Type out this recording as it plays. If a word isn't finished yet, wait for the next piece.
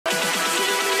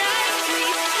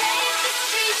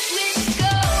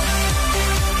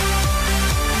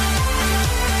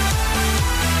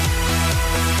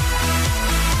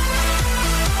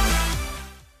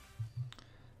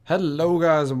Hello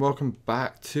guys and welcome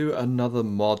back to another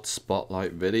mod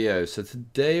spotlight video. So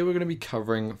today we're going to be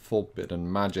covering Forbidden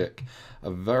Magic,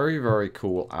 a very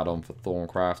cool add-on for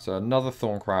Thaumcraft. So another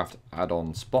Thaumcraft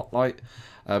add-on spotlight,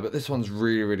 but this one's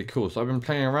really cool. So I've been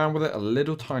playing around with it a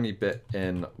little tiny bit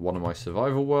in one of my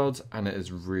survival worlds, and it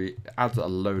adds a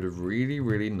load of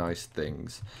really nice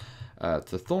things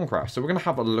to Thaumcraft. So we're going to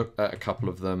have a look at a couple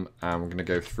of them, and we're going to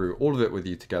go through all of it with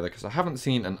you together because I haven't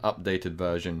seen an updated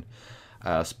version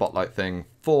spotlight thing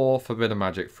for Forbidden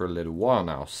Magic for a little while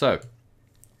now. So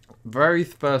very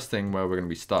first thing where we're going to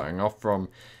be starting off from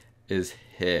is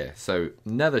here. So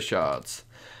Nether shards.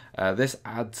 This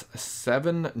adds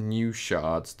 7 new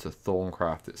shards to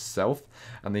Thaumcraft itself,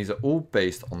 and these are all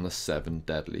based on the 7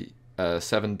 deadly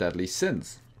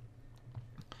sins.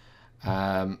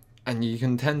 And you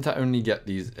can tend to only get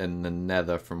these in the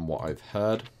Nether from what I've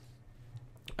heard.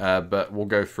 But we'll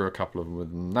go through a couple of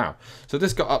them now. So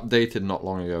this got updated not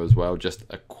long ago as well. Just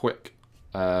a quick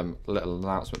little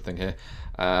announcement thing here.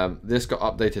 This got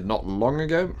updated not long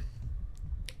ago.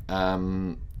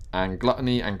 And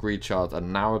Gluttony and Greed shards are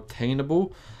now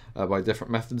obtainable by different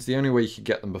methods. The only way you could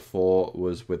get them before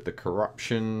was with the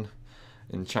Corruption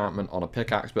enchantment on a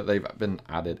pickaxe, but they've been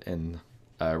added in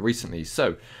recently.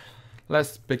 So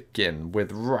let's begin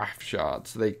with Wrath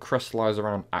shards. They crystallize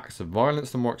around acts of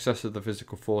violence. The more excessive the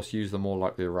physical force used, the more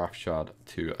likely a Wrath shard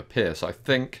to appear. So I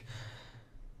think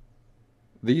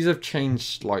these have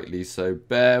changed slightly, so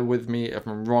bear with me if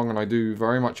I'm wrong, and I do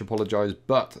very much apologize,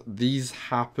 but these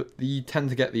happen. You tend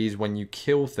to get these when you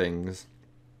kill things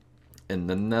in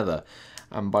the Nether.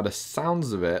 And by the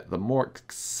sounds of it, the more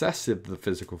excessive the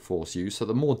physical force used, so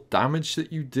the more damage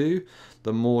that you do,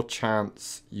 the more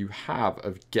chance you have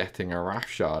of getting a Wrath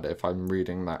shard, if I'm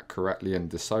reading that correctly and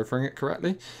deciphering it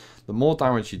correctly. The more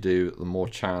damage you do,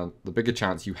 the bigger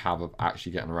chance you have of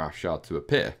actually getting a Wrath shard to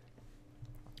appear.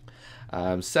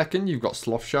 Second, you've got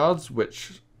Sloth shards,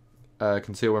 which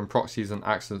conceal when proxies and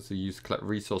accidents are used to collect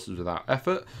resources without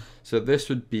effort. So this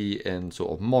would be in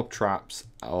sort of mob traps,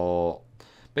 or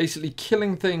basically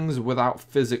killing things without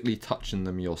physically touching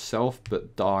them yourself,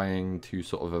 but dying to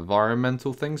sort of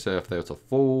environmental things. So if they were to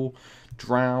fall,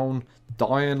 drown,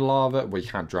 die in lava, well, you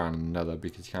can't drown in Nether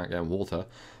because you can't get in water,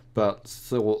 but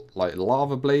still like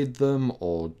lava blade them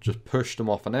or just push them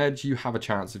off an edge, you have a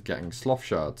chance of getting Sloth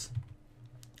shards.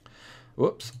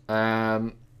 Whoops.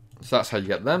 So that's how you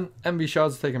get them. Envy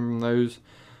shards are taken from those.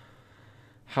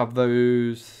 Have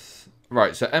those.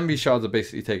 Right, so envy shards are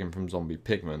basically taken from zombie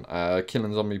pigment.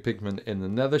 Killing zombie pigment in the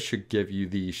Nether should give you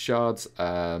these shards.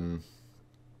 I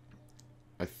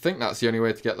think that's the only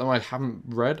way to get them. I haven't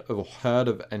read or heard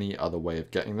of any other way of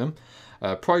getting them.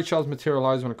 Pride shards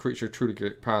materialize when a creature of truly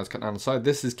great powers cut down the side.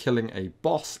 This is killing a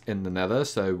boss in the Nether,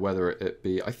 so whether it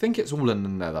be, I think it's all in the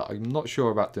Nether. I'm not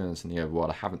sure about doing this in the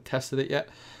overworld. I haven't tested it yet,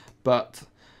 but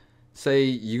say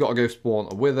you got to go spawn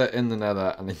a wither in the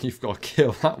Nether, and then you've got to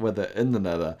kill that wither in the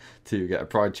Nether to get a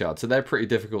pride shard. So they're pretty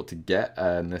difficult to get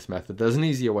in this method. There's an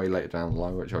easier way later down the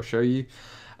line, which I'll show you.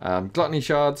 Gluttony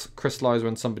shards crystallize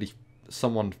when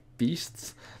someone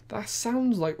feasts. That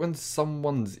sounds like when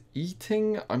someone's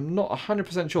eating. I'm not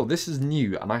 100% sure. This is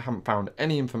new, and I haven't found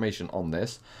any information on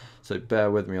this, so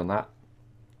bear with me on that.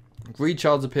 Greed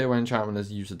shards appear when enchantment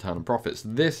is used to turn on profits.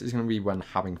 This is going to be when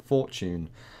having fortune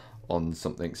on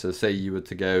something. So say you were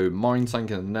to go mine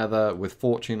something in the Nether with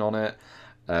fortune on it,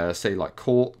 say like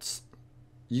quartz,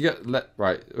 you get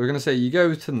right, we're going to say you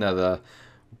go to Nether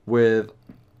with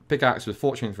pickaxe with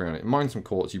fortune 3 on it, mine some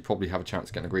quartz, you probably have a chance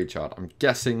of getting a greed shard. I'm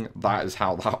guessing that is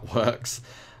how that works.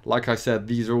 Like I said,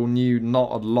 these are all new,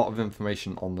 not a lot of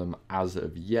information on them as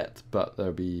of yet, but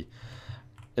there'll be,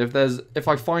 if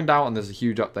I find out and there's a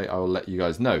huge update, I will let you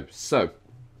guys know. So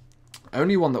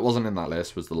only one that wasn't in that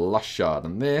list was the Lust shard,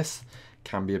 and this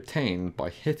can be obtained by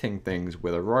hitting things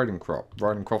with a riding crop.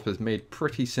 Riding crop is made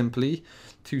pretty simply,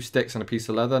 2 sticks and a piece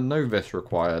of leather, no vis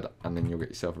required, and then you'll get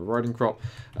yourself a riding crop.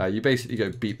 You basically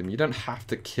go beat them. You don't have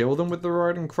to kill them with the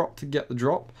riding crop to get the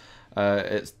drop.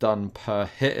 It's done per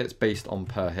hit. It's based on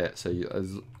per hit, so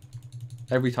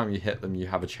every time you hit them, you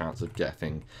have a chance of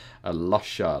getting a Lust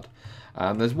shard.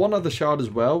 There's one other shard as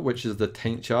well, which is the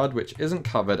Taint shard, which isn't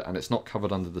covered, and it's not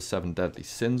covered under the 7 deadly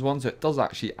sins one, so it does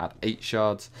actually add 8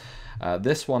 shards.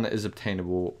 This one is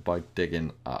obtainable by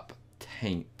digging up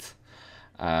Taint.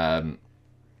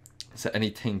 So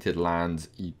any tainted lands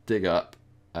you dig up,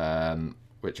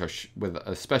 with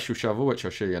a special shovel, which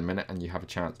I'll show you in a minute, and you have a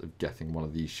chance of getting one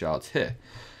of these shards here.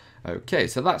 Okay,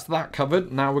 so that's that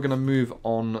covered. Now we're going to move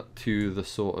on to the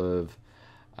sort of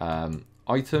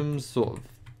items, sort of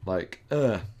like,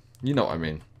 you know what I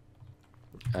mean.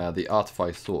 The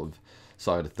artifice sort of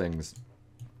side of things.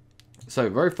 So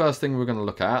very first thing we're going to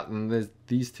look at, and there's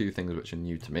these two things which are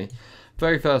new to me.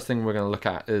 Very first thing we're going to look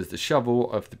at is the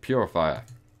shovel of the purifier.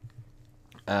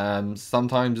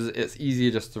 Sometimes it's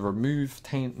easier just to remove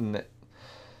taint, and the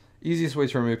easiest way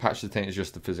to remove patches of taint is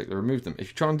just to physically remove them. If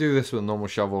you try and do this with a normal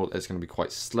shovel, it's going to be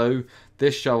quite slow.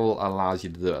 This shovel allows you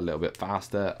to do it a little bit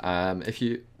faster.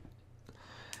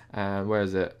 Where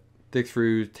is it? Dig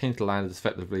through tainted land as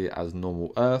effectively as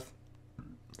normal earth.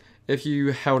 If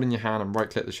you held in your hand and right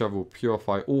click the shovel,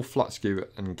 purify all flux goo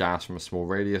and gas from a small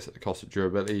radius at the cost of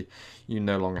durability. You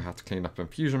no longer have to clean up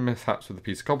infusion mishaps with a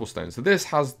piece of cobblestone. So this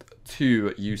has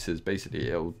two uses. Basically,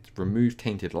 it'll remove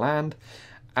tainted land,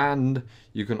 and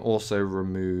you can also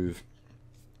remove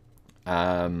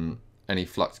any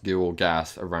flux goo or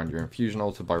gas around your infusion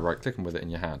altar by right clicking with it in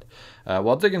your hand.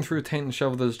 While digging through a tainted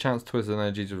shovel, there's a chance twisted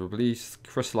energy to release,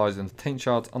 crystallize into taint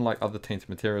shards. Unlike other tainted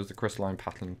materials, the crystalline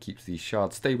pattern keeps these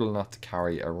shards stable enough to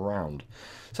carry around.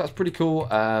 So that's pretty cool.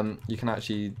 You can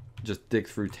actually just dig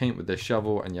through taint with this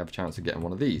shovel and you have a chance of getting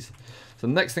one of these. So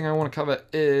the next thing I want to cover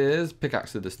is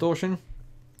pickaxe of distortion.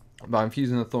 By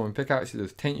infusing the thorn pickaxe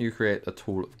with taint, you create a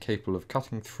tool capable of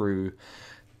cutting through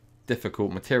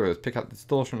difficult materials. Pickaxe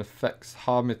distortion infects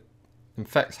hard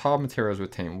materials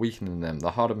with taint, weakening them.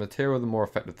 The harder material, the more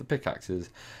effective the pickaxe is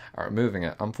at removing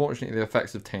it. Unfortunately, the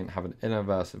effects of taint have an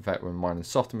inverse effect when mining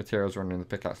softer materials, rendering the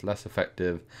pickaxe less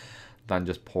effective than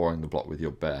just pouring the block with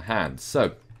your bare hands.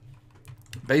 So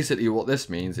basically what this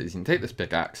means is you can take this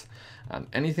pickaxe, and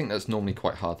anything that's normally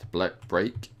quite hard to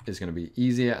break is going to be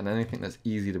easier, and anything that's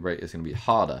easy to break is going to be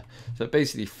harder. So it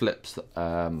basically flips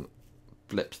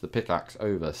the pickaxe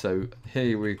over. So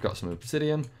here we've got some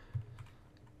obsidian.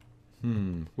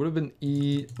 Would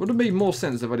have made more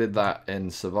sense if I did that in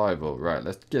survival. Right,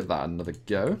 let's give that another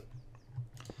go.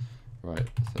 Right,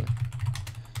 so let's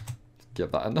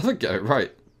give that another go.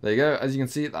 Right, there you go. As you can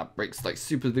see, that breaks like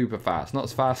super duper fast. Not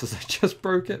as fast as I just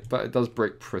broke it, but it does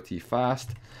break pretty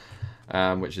fast,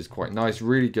 which is quite nice.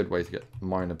 Really good way to get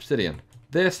mine obsidian.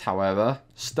 This, however,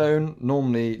 stone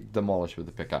normally demolished with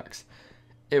the pickaxe.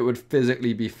 It would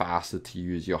physically be faster to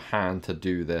use your hand to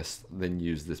do this than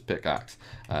use this pickaxe.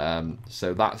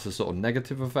 So that's the sort of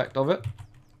negative effect of it,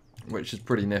 which is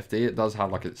pretty nifty. It does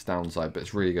have like its downside, but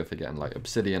it's really good for getting like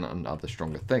obsidian and other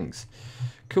stronger things.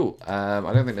 Cool. I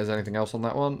don't think there's anything else on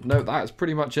that one. No, that's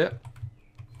pretty much it.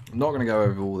 I'm not going to go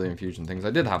over all the infusion things.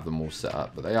 I did have them all set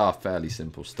up, but they are fairly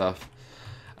simple stuff.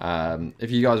 If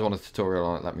you guys want a tutorial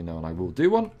on it, let me know and I will do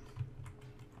one.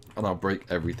 And I'll break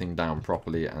everything down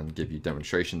properly and give you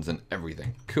demonstrations and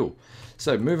everything. Cool.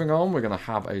 So moving on, we're going to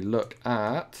have a look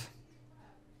at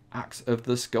Axe of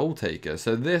the Skull Taker.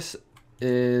 So this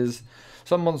is...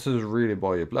 Some monsters really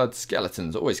boil your blood.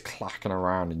 Skeletons always clacking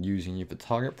around and using you for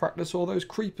target practice. Or those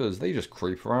creepers, they just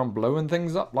creep around blowing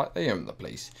things up like they own the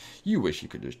place. You wish you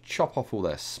could just chop off all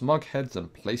their smug heads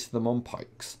and place them on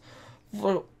pikes.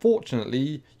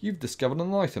 Fortunately, you've discovered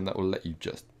an item that will let you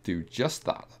just do just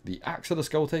that. The Axe of the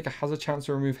Skull Taker has a chance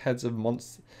to remove heads of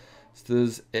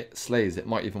monsters it slays. It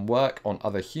might even work on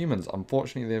other humans.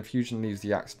 Unfortunately, the infusion leaves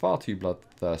the axe far too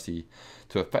bloodthirsty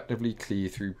to effectively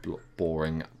cleave through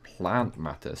boring plant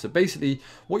matter. So basically,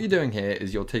 what you're doing here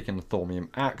is you're taking a thaumium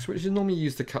axe, which is normally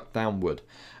used to cut down wood.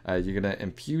 You're going to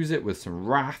infuse it with some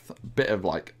wrath, a bit of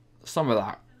like some of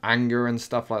that anger and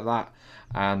stuff like that,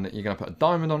 and you're going to put a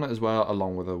diamond on it as well,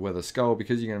 along with a skull,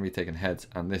 because you're going to be taking heads,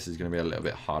 and this is going to be a little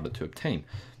bit harder to obtain.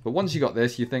 But once you got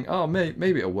this, you think, oh,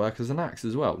 maybe it'll work as an axe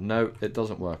as well. No, it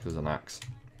doesn't work as an axe.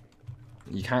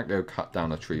 You can't go cut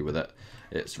down a tree with it.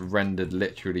 It's rendered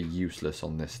literally useless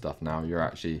on this stuff now. You're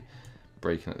actually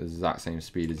breaking at the exact same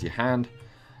speed as your hand.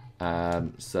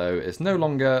 So it's no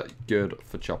longer good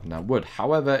for chopping down wood.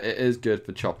 However, it is good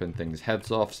for chopping things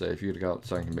heads off. So if you go up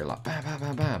something and be like bam, bam,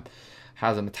 bam, bam,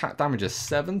 has an attack damage of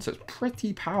 7, so it's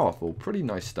pretty powerful, pretty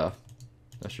nice stuff.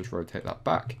 Let's just rotate that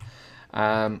back.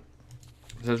 So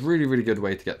it's really, really good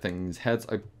way to get things heads.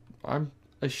 I'm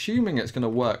assuming it's going to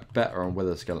work better on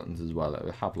wither skeletons as well. It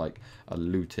will have like a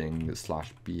looting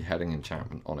 / beheading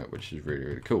enchantment on it, which is really,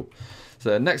 really cool. So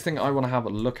the next thing I want to have a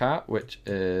look at, which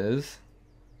is...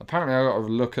 Apparently,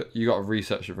 you got to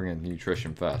research to bring in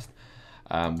nutrition first,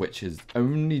 which has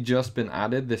only just been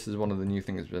added. This is one of the new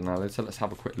things that's been added. So let's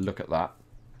have a quick look at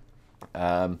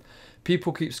that.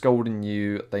 People keep scolding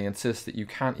you. They insist that you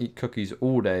can't eat cookies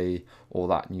all day, or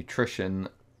that nutrition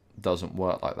doesn't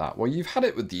work like that. Well, you've had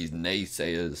it with these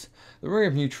naysayers. The ring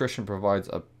of nutrition provides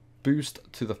a boost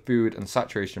to the food and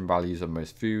saturation values of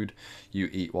most food you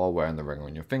eat while wearing the ring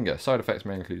on your finger. Side effects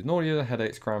may include nausea,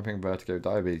 headaches, cramping, vertigo,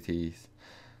 diabetes,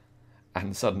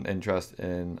 and sudden interest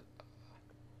in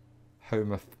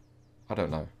I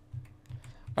don't know.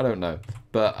 I don't know.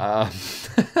 But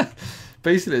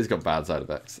basically it's got bad side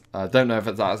effects. I don't know if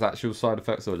it's actual side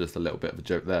effects or just a little bit of a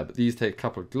joke there. But these take a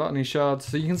couple of gluttony shards.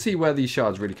 So you can see where these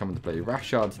shards really come into play. Wrath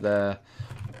shards there.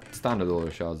 Standard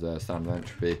order shards there. Standard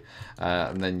entropy.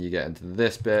 And then you get into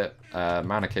this bit.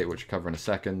 Mana cake, which we'll cover in a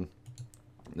second.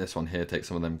 This one here takes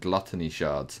some of them gluttony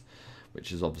shards,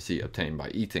 which is obviously obtained by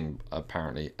eating,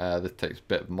 apparently. This takes a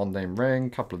bit of mundane ring,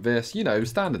 couple of this, you know,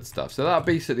 standard stuff. So that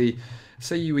basically,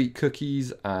 say you eat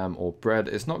cookies or bread,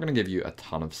 it's not going to give you a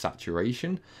ton of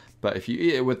saturation. But if you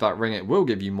eat it with that ring, it will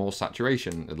give you more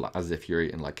saturation, as if you're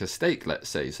eating like a steak, let's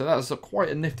say. So that's quite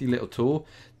a nifty little tool.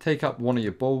 Take up one of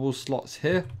your bauble slots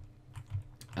here.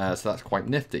 So that's quite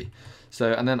nifty.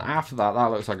 So, and then after that,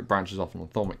 that looks like it branches off on the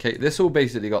Thaumcraft cake. This all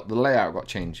basically got, the layout got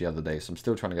changed the other day, so I'm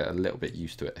still trying to get a little bit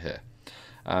used to it here.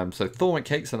 So Thaumcraft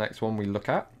cake's the next one we look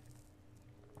at.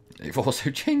 They've also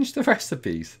changed the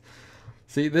recipes.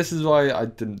 See, this is why I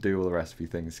didn't do all the recipe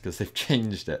things, because they've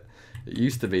changed it. It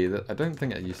used to be that, I don't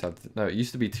think it used to have, no, it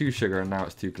used to be 2 sugar and now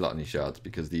it's 2 gluttony shards,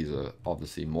 because these are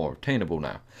obviously more obtainable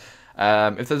now.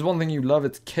 If there's one thing you love,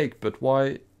 it's cake, but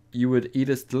why? You would eat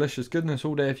its delicious goodness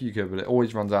all day if you could, but it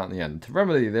always runs out in the end. To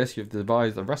remedy this, you've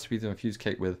devised a recipe to infuse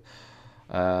cake with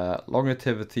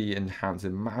longevity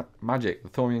enhancing magic. The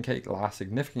Thaumcraft cake lasts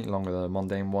significantly longer than a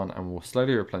mundane one and will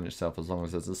slowly replenish itself as long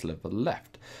as there's a sliver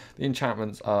left. The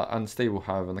enchantments are unstable,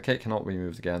 however, and the cake cannot be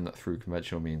moved again through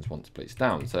conventional means once placed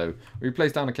down. So we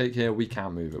place down a cake here, we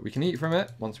can't move it. We can eat from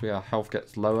it once our health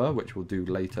gets lower, which we'll do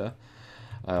later,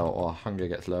 or our hunger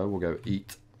gets lower, we'll go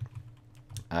eat.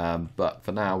 But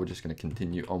for now, we're just going to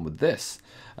continue on with this.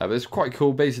 But it's quite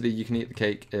cool. Basically, you can eat the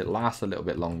cake. It lasts a little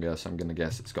bit longer, so I'm going to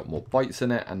guess it's got more bites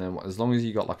in it. And then as long as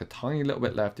you got like a tiny little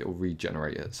bit left, it will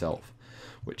regenerate itself,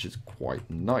 which is quite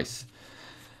nice.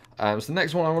 So the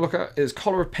next one I will look at is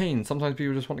Collar of Pain. Sometimes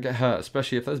people just want to get hurt,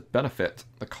 especially if there's benefit.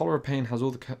 The Collar of Pain has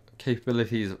all the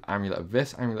capabilities of Amulet of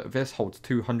Vis. Amulet of Vis holds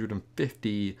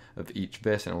 250 of each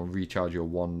Vis, and it will recharge your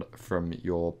wand from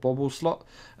your bauble slot.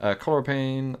 Collar of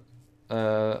Pain...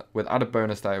 with added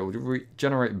bonus that it will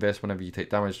generate Vis whenever you take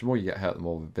damage. The more you get hurt, the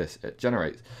more Vis it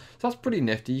generates. So that's pretty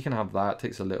nifty. You can have that. It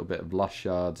takes a little bit of Lust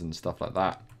shards and stuff like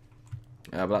that.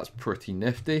 But that's pretty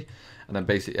nifty. And then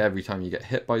basically every time you get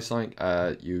hit by something,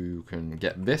 you can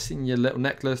get Vis in your little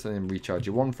necklace and then recharge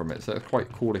your wand from it. So it's quite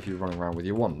cool if you're running around with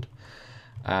your wand.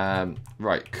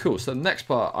 Right, cool. So the next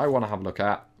part I want to have a look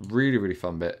at, really, really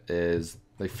fun bit, is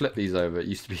they flip these over. It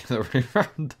used to be the other way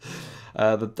around.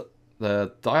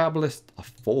 The Diabolist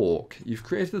Fork. You've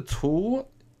created a tool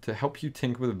to help you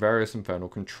tinker with various infernal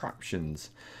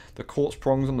contraptions. The quartz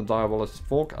prongs on the Diabolist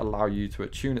Fork allow you to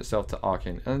attune itself to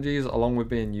arcane energies, along with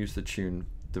being used to tune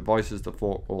devices. The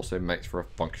fork also makes for a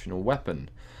functional weapon.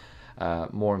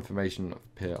 More information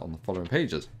appear on the following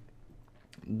pages.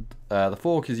 The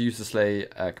fork is used to slay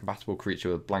a compatible creature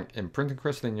with blank imprinting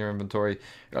crystal in your inventory.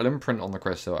 It'll imprint on the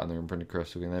crystal, and the imprinted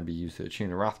crystal can then be used to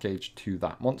attune a wrath cage to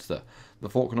that monster. The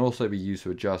fork can also be used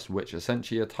to adjust which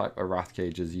Essentia type of wrath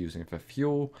cage is using for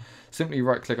fuel. Simply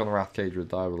right click on the wrath cage with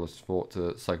Diabolist Fork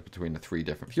to cycle between the 3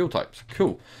 different fuel types.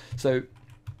 Cool. So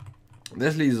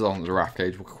this leads us on to the wrath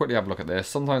cage. We'll quickly have a look at this.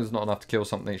 Sometimes it's not enough to kill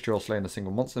something. Sure, slaying a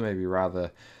single monster may be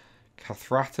rather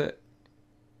cathartic.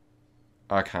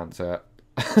 I can't say it.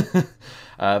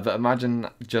 But imagine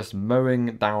just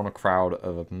mowing down a crowd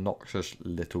of obnoxious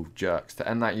little jerks. To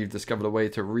end that, you've discovered a way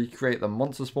to recreate the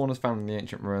monster spawners found in the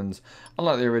ancient ruins.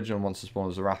 Unlike the original monster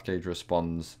spawners, the wrath cage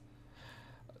responds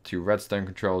to redstone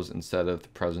controls instead of the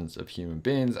presence of human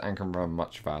beings and can run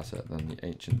much faster than the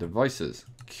ancient devices.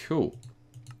 Cool.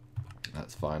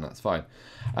 That's fine, that's fine.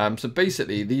 So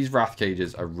basically, these wrath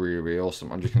cages are really, really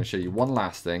awesome. I'm just going to show you one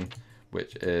last thing,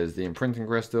 which is the imprinting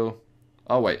crystal.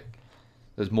 Oh, wait.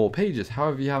 There's more pages.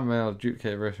 However, you have a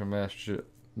duplicate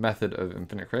method of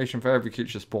infinite creation. For every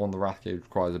creature spawned, the wrath cage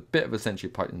requires a bit of Essentia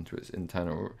piped into its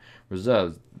internal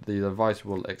reserves. The device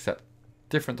will accept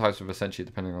different types of Essentia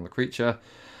depending on the creature.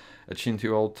 Attuned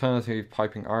to alternative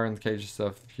piping iron cages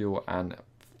serve fuel and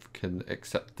can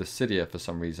accept Decidia for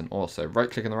some reason also.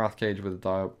 Right click on the wrath cage with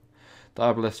the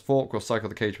Diabolist Fork will cycle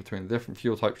the cage between the different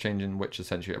fuel types, changing which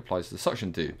Essentia applies the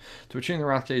suction to. To attune the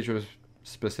wrath cage with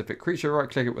specific creature, right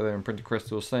click it with an imprinted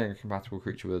crystal. Slaying a compatible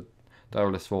creature with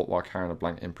Diabolist Fork while carrying a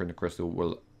blank imprinted crystal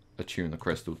will attune the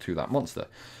crystal to that monster.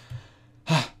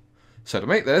 So to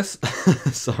make this,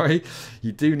 sorry,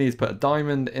 you do need to put a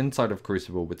diamond inside of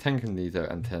Crucible with 10 Cognito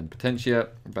and 10 Potentia.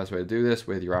 The best way to do this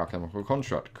with your alchemical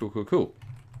construct. Cool, cool, cool.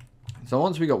 So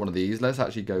once we got one of these, let's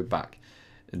actually go back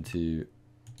into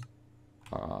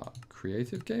our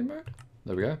creative game mode.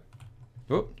 There we go.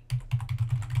 Oh.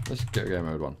 Let's get game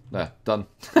mode 1. There, done.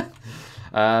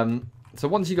 So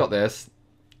once you got this,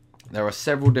 There are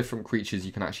several different creatures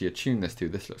you can actually attune this to.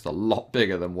 This looks a lot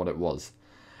bigger than what it was.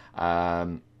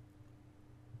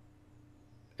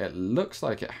 It looks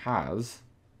like it has,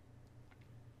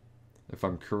 if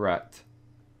I'm correct.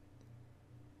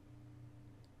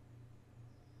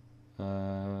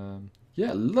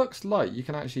 Yeah, it looks like you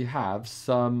can actually have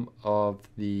some of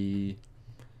the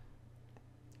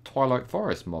Twilight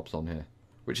Forest mobs on here,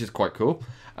 which is quite cool.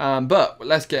 But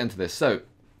let's get into this. So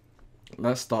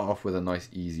let's start off with a nice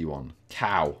easy one.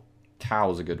 Cow.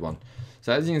 Cow's a good one.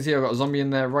 So as you can see, I've got a zombie in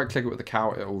there. Right click it with the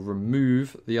cow. It will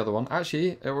remove the other one.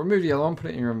 Actually, it will remove the other one, put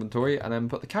it in your inventory, and then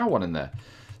put the cow one in there.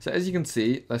 So as you can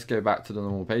see, let's go back to the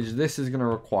normal page. This is going to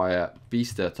require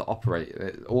Beaster to operate.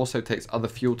 It also takes other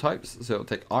fuel types. So it'll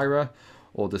take Ira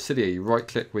or Decidia. You right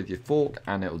click with your fork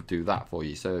and it will do that for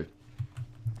you. So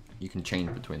you can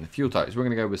change between the fuel types. We're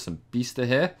going to go with some Beaster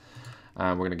here.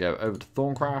 And we're going to go over to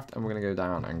Thaumcraft and we're going to go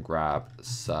down and grab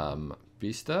some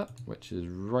Beaster, which is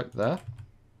right there.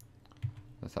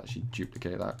 Let's actually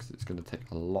duplicate that because it's going to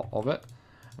take a lot of it.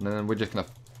 And then we're just going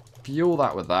to fuel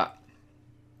that with that.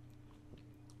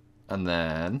 And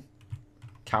then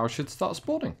cows should start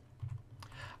spawning.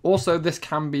 Also, this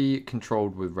can be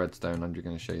controlled with redstone. I'm just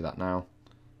going to show you that now.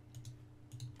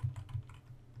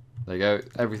 There you go.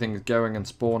 Everything's going and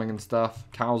spawning and stuff.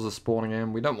 Cows are spawning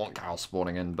in. We don't want cows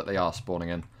spawning in, but they are spawning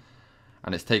in.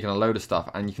 And it's taking a load of stuff.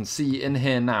 And you can see in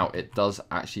here now, it does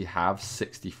actually have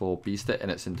 64 Beaster in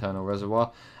its internal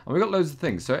reservoir. And we've got loads of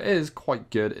things. So it is quite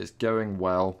good. It's going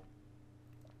well.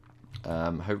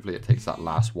 Hopefully it takes that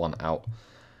last one out.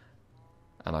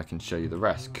 And I can show you the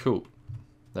rest. Cool.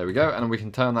 There we go. And we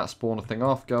can turn that spawner thing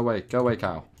off. Go away. Go away,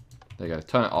 cow. There you go.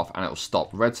 Turn it off and it will stop.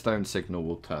 Redstone signal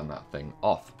will turn that thing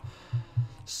off.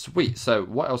 Sweet. So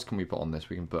what else can we put on this?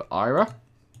 We can put Ira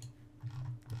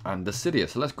and Decidia.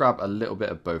 So let's grab a little bit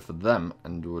of both of them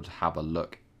and we'll have a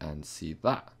look and see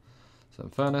that. So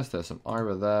in fairness, there's some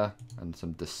Ira there and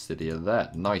some Decidia there.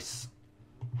 Nice.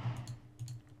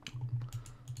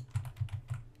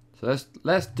 So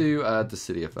let's do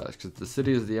Decidia first, because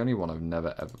Decidia is the only one I've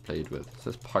never ever played with. So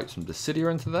let's pipe some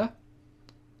Decidia into there.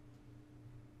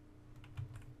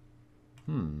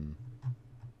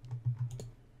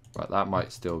 Right, that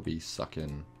might still be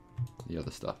sucking the other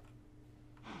stuff.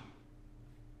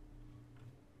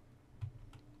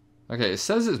 Okay, it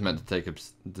says it's meant to take a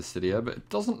Decidia, but it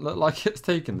doesn't look like it's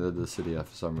taking the Decidia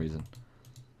for some reason.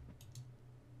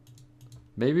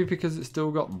 Maybe because it's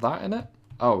still got that in it?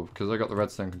 Oh, because I got the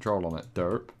redstone control on it.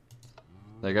 Derp.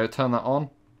 There you go, turn that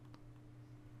on.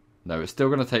 No, it's still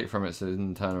going to take from its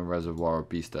internal reservoir of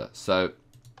Beaster. So,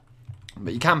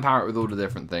 but you can power it with all the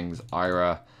different things.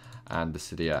 Ira and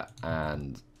Decidia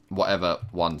and whatever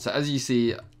one. So as you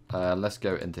see, let's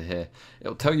go into here.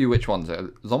 It'll tell you which ones.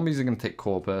 Zombies are going to take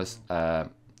Corpus. Let's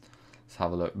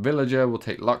have a look. Villager will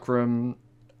take Lucrum.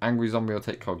 Angry Zombie will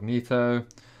take Cognito.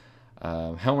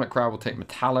 Helmet Crab will take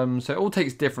Metallum. So it all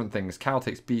takes different things. Cow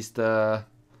takes Beaster.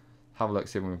 Have a look,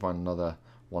 see if we can find another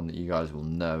one that you guys will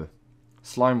know.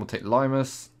 Slime will take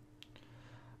Limus.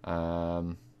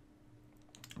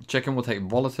 Chicken will take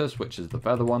Volatus, which is the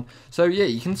feather one. So yeah,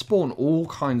 you can spawn all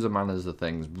kinds of manners of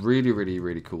things. Really, really,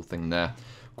 really cool thing there.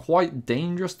 Quite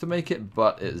dangerous to make it,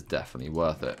 but it's definitely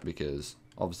worth it because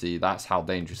obviously that's how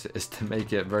dangerous it is to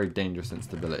make it. Very dangerous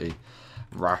instability.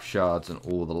 Raft shards and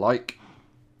all the like.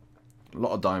 A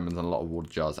lot of diamonds and a lot of water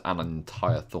jars and an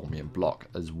entire Thaumian block,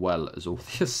 as well as all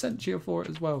the Essentia for it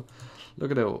as well.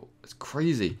 Look at it all. It's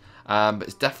crazy. But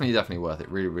it's definitely worth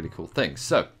it. Really, really cool thing.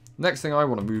 So, next thing I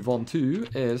want to move on to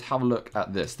is have a look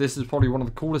at this. This is probably one of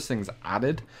the coolest things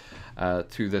added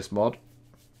to this mod.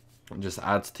 It just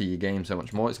adds to your game so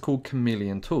much more. It's called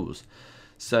Chameleon Tools.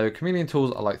 So, Chameleon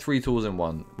Tools are like 3 tools in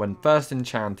one. When first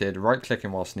enchanted,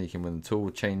 right-clicking while sneaking with the tool,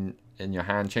 chain in your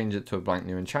hand, change it to a blank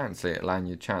new enchantment slate, allowing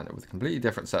you to enchant it with a completely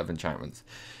different set of enchantments.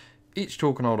 Each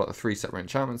tool can hold up to 3 separate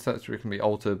enchantment sets, which can be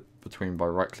altered between by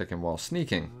right-clicking while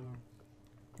sneaking.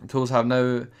 The tools have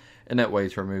no innate way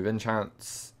to remove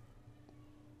enchants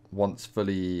once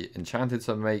fully enchanted,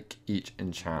 so make each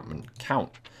enchantment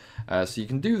count. So you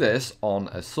can do this on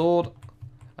a sword,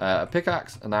 a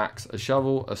pickaxe, an axe, a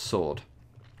shovel, a sword.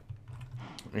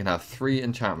 We can have 3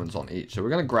 enchantments on each. So we're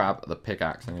going to grab the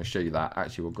pickaxe. I'm going to show you that.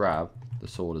 Actually, we'll grab the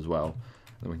sword as well.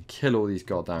 And we can kill all these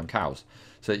goddamn cows.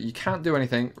 So you can't do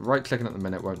anything. Right-clicking at the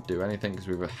minute won't do anything because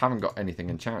we haven't got anything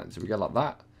enchanted. So we go like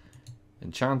that.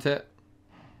 Enchant it.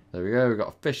 There we go. We've got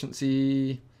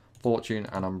efficiency, fortune,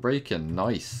 and unbreaking.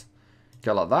 Nice.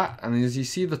 Go like that. And as you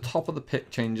see, the top of the pick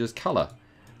changes colour.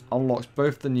 Unlocks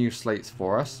both the new slates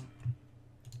for us.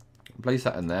 Place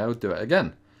that in there. We'll do it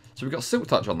again. So we've got Silk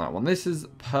Touch on that one. This is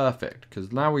perfect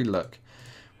because now we look.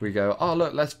 we go, oh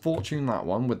look, let's fortune that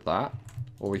one with that.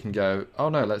 Or we can go, oh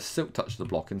no, let's silk touch the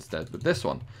block instead with this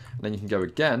one. And then you can go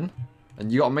again.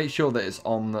 And you got to make sure that it's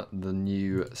on the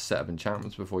new set of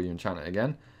enchantments before you enchant it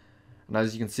again. And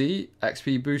as you can see,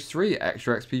 XP boost 3,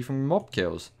 extra XP from mob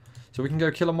kills. So we can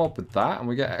go kill a mob with that and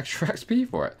we get extra XP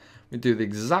for it. We do the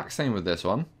exact same with this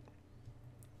one.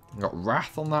 We've got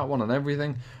Wrath on that one and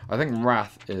everything. I think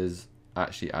Wrath is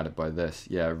actually added by this.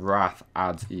 Yeah, Wrath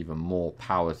adds even more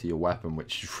power to your weapon,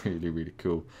 which is really, really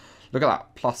cool. Look at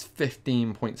that, plus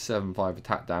 15.75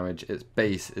 attack damage. Its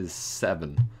base is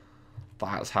 7.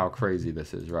 That's how crazy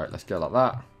this is. Right, let's go like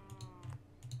that.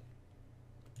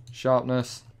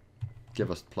 Sharpness, give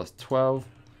us plus 12.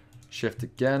 Shift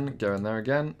again, go in there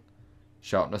again.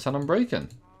 Sharpness and Unbreaking.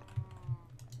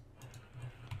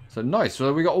 So nice.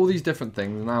 So we got all these different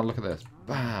things. Now look at this.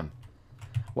 Bam.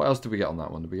 What else did we get on that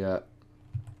one? Did we get...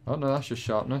 Oh no, that's just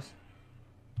Sharpness.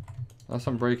 That's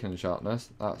Unbreaking and Sharpness.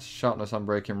 That's Sharpness,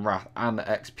 Unbreaking, Wrath, and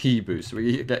XP boost. So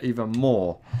we get even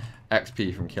more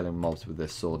XP from killing mobs with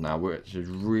this sword now, which is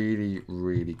really,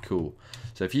 really cool.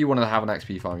 So if you want to have an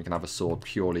XP farm, you can have a sword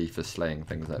purely for slaying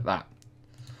things like that.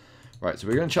 Right, so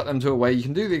we're going to chuck them two away. You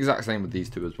can do the exact same with these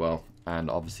two as well. And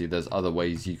obviously there's other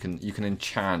ways you can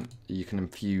enchant, you can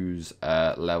infuse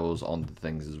levels onto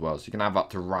things as well. So you can have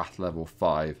up to Wrath level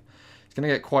 5. It's going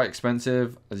to get quite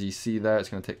expensive. As you see there, it's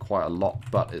going to take quite a lot,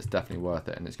 but it's definitely worth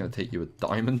it. And it's going to take you a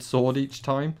diamond sword each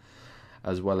time,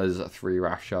 as well as 3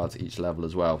 Wrath shards each level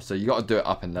as well. So you got to do it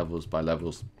up in levels by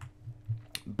levels.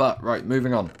 But, right,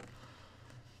 moving on.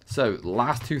 So,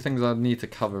 last two things I need to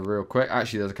cover real quick.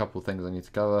 Actually, there's a couple of things I need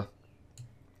to cover.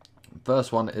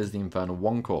 First one is the Infernal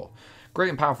 1 core. Great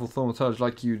and powerful Thaumaturge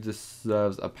like you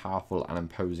deserves a powerful and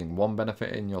imposing one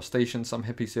benefit in your station. Some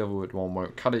hippie silverwood one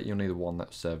won't cut it. You'll need one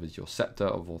that serves as your scepter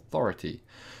of authority.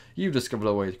 You've discovered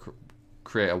a way to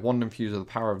create a wand infused with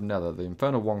the power of Nether. The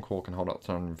Infernal 1 core can hold up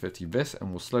to 150 vis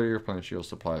and will slowly replenish your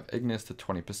supply of Ignis to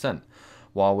 20%.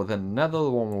 While within Nether,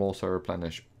 the one will also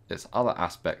replenish its other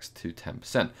aspects to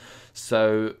 10%.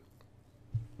 So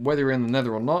whether you're in the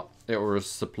Nether or not, it will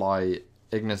supply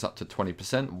Ignis up to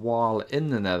 20%, while in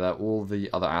the Nether all the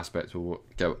other aspects will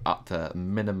go up to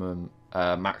maximum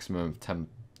of 10.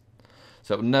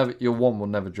 So it will never, your wand will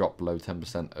never drop below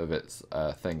 10% of its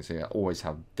thing. So you always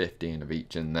have 15 of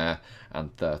each in there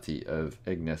and 30 of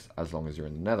Ignis as long as you're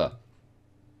in the Nether.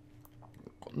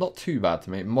 Not too bad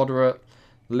to me. Moderate,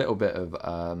 a little bit of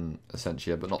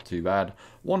Essentia, but not too bad.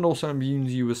 Wand also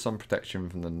imbues you with some protection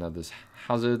from the Nether's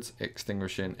hazards,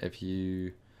 extinguishing if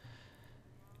you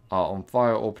are on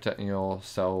fire or protecting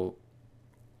yourself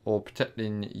or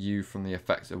protecting you from the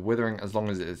effects of withering as long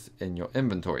as it is in your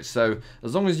inventory. So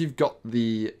as long as you've got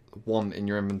the wand in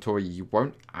your inventory, you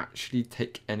won't actually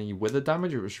take any wither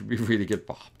damage, which would be really good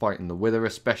for fighting the wither,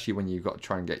 especially when you've got to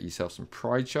try and get yourself some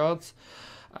pride shards.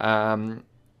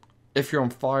 If you're on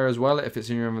fire as well, if it's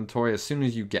in your inventory, as soon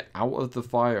as you get out of the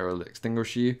fire, it'll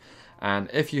extinguish you.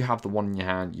 And if you have the one in your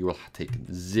hand, you will take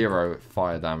 0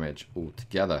 fire damage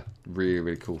altogether. Really,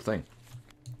 really cool thing.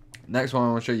 Next one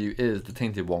I want to show you is the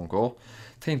Tainted 1 core.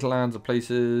 Tainted lands are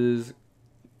places...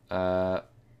 Tainted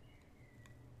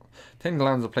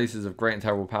lands are places of great and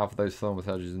terrible power for those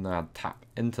Thaumaturges who know how to tap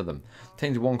into them.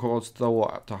 Tainted 1 core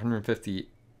store up to 150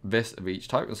 vis of each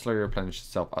type and slowly replenish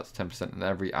itself up to 10% in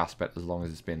every aspect as long as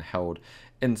it's being held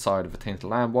inside of a tainted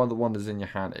land. While the wand is in your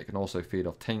hand, it can also feed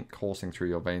off taint coursing through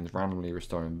your veins, randomly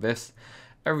restoring vis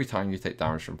every time you take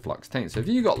damage from flux taint. So if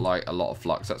you got like a lot of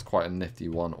flux, that's quite a nifty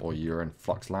one, or you're in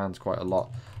flux lands quite a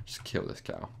lot, just kill this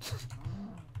cow.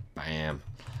 Bam.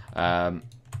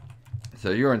 So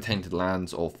you're in tainted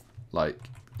lands, or like,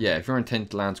 yeah, if you're in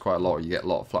tainted lands quite a lot, or you get a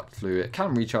lot of flux fluid, it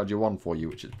can recharge your wand for you,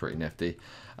 which is pretty nifty.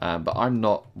 But I'm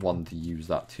not one to use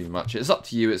that too much. It's up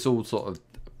to you. It's all sort of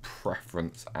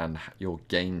preference and your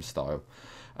game style.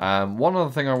 One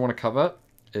other thing I want to cover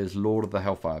is Lord of the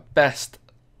Hellfire.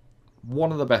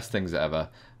 One of the best things ever.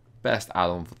 Best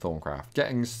add-on for Thaumcraft.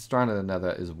 Getting stranded in the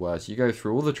Nether is worse. You go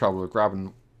through all the trouble of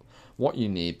grabbing what you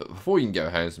need, but before you can go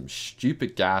home, some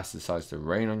stupid gas decides to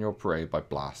rain on your parade by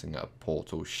blasting a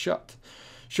portal shut.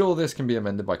 Sure, this can be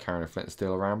amended by carrying a flint and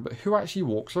steel around, but who actually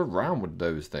walks around with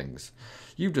those things?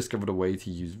 You've discovered a way to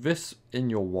use this in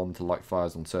your wand to light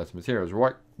fires on certain materials.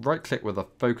 Right click with a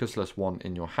focusless wand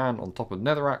in your hand on top of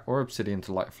netherrack or obsidian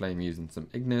to light a flame using some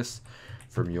Ignis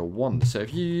from your wand. So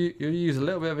if you use a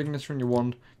little bit of Ignis from your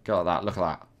wand, go like that. Look at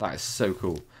that. That is so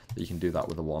cool that you can do that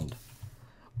with a wand.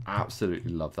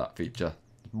 Absolutely love that feature.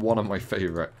 One of my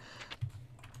favourite.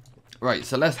 Right,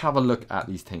 so let's have a look at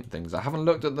these taint things. I haven't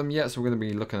looked at them yet, so we're going to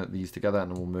be looking at these together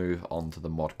and then we'll move on to the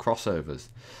mod crossovers.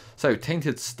 So,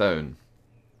 Tainted Stone.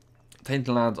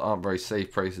 Tainted lands aren't very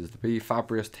safe places to be.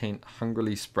 Fibrous taint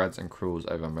hungrily spreads and crawls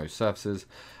over most surfaces,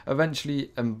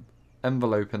 eventually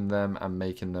enveloping them and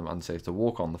making them unsafe to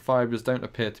walk on. The fibres don't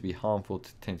appear to be harmful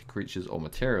to tainted creatures or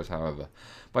materials, however.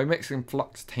 By mixing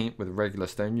flux taint with regular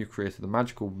stone, you created a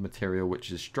magical material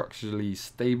which is structurally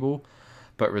stable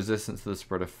but resistant to the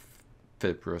spread of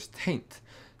fibrous taint.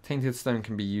 Tainted stone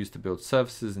can be used to build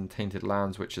surfaces in tainted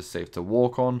lands which are safe to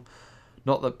walk on.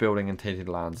 Not that building in tainted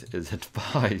lands is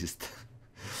advised.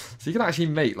 So you can actually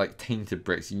make like tainted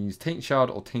bricks. You can use taint shard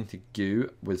or tainted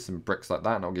goo with some bricks like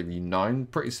that, and I'll give you 9.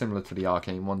 Pretty similar to the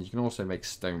arcane one. You can also make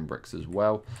stone bricks as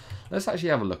well. Let's actually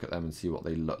have a look at them and see what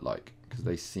they look like, because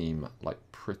they seem like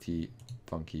pretty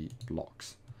funky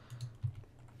blocks.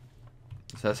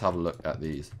 So let's have a look at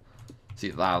these. See,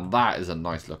 that is a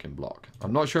nice looking block.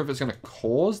 I'm not sure if it's going to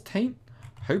cause taint.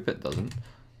 Hope it doesn't.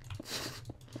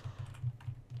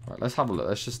 Right, let's have a look.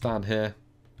 Let's just stand here.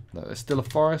 No, there's still a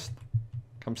forest.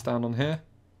 Come stand on here.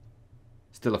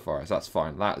 Still a forest. That's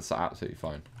fine. That's absolutely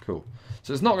fine. Cool.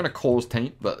 So it's not going to cause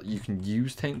taint, but you can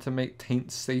use taint to make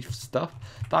taint safe stuff.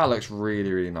 That looks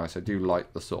really, really nice. I do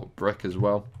like the sort of brick as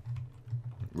well.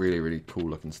 Really, really cool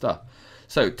looking stuff.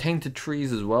 So, tainted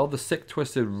trees as well. The sick,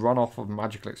 twisted runoff of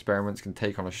magical experiments can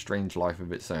take on a strange life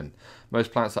of its own.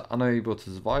 Most plants are unable to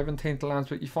survive in tainted lands,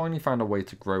 but you finally found a way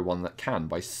to grow one that can.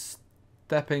 By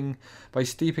steeping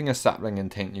a sapling in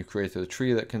taint, you created a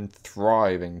tree that can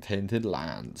thrive in tainted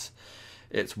lands.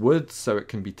 It's wood, so it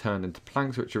can be turned into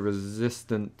planks which are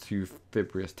resistant to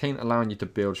fibrous taint, allowing you to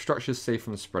build structures safe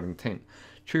from spreading taint.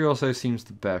 Tree also seems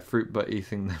to bear fruit, but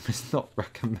eating them is not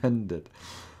recommended.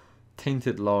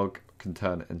 Tainted log can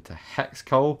turn into hex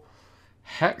coal.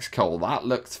 Hex coal, that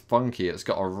looks funky. It's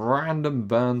got a random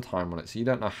burn time on it, so you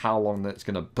don't know how long that's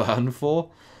going to burn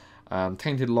for.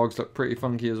 Tainted logs look pretty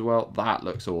funky as well. That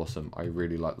looks awesome. I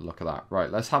really like the look of that.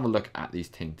 Right, let's have a look at these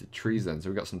tainted trees then. So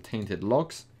we've got some tainted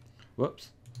logs. Whoops.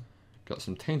 Got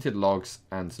some tainted logs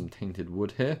and some tainted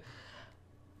wood here.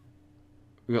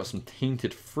 We've got some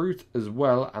tainted fruit as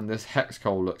well. And this hex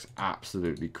coal looks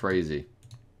absolutely crazy.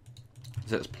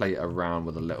 So let's play around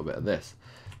with a little bit of this.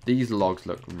 These logs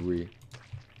look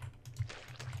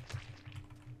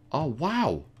Oh,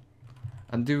 wow.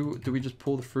 And do we just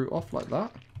pull the fruit off like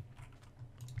that?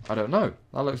 I don't know.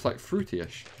 That looks like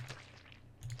fruity-ish.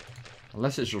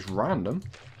 Unless it's just random.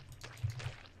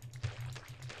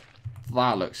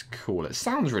 That looks cool. It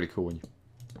sounds really cool when you...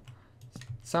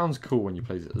 Sounds cool when you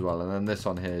place it as well. And then this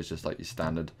one here is just like your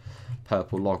standard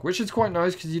purple log, which is quite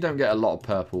nice because you don't get a lot of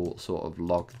purple sort of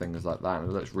log things like that. And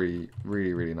it looks really,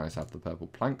 really, really nice to have the purple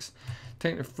planks.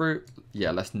 Tainted fruit.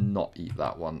 Yeah, let's not eat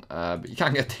that one. But you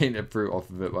can get tainted fruit off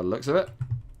of it by the looks of it.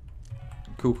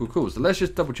 Cool, cool, cool. So let's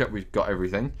just double check we've got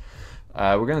everything.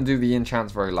 We're going to do the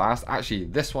enchants very last. Actually,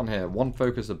 this one here, one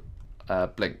focus of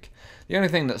blink. The only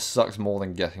thing that sucks more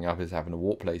than getting up is having to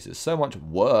walk places. So much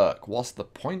work. What's the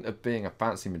point of being a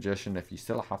fancy magician if you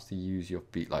still have to use your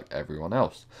feet like everyone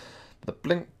else? The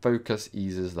blink focus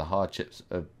eases the hardships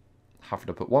of having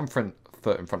to put one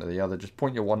foot in front of the other. Just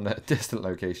point your wand at a distant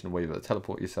location and wave it to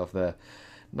teleport yourself there.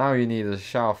 Now you need a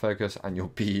shower focus and you'll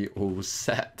be all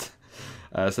set.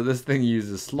 So this thing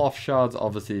uses sloth shards,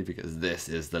 obviously, because this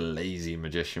is the lazy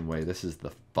magician way. This is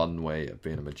the fun way of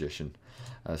being a magician.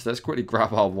 So let's quickly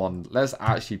grab our wand. Let's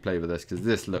actually play with this because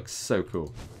this looks so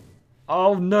cool.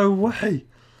 Oh, no way!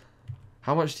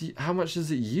 How much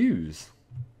does it use?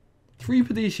 3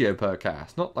 Pedicio per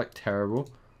cast. Not like terrible.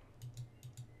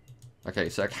 Okay,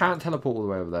 so I can't teleport all the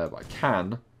way over there, but I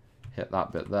can hit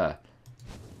that bit there.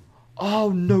 Oh,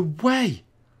 no way!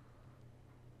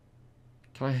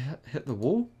 Can I hit the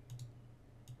wall?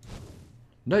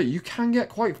 No, you can get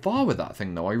quite far with that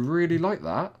thing, though. I really like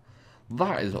that.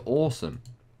 That is awesome.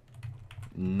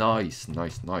 Nice,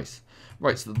 nice, nice.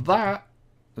 Right, so that,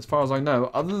 as far as I know,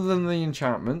 other than the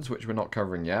enchantments, which we're not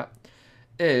covering yet,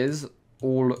 is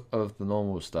all of the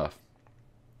normal stuff.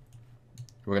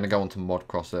 We're going to go on to Mod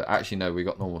Crosser. Actually, no, we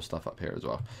got normal stuff up here as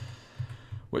well,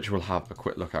 which we'll have a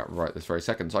quick look at right this very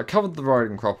second. So I covered the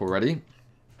riding crop already.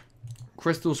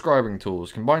 Crystal scribing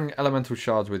tools. Combining elemental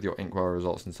shards with your inkwell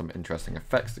results in some interesting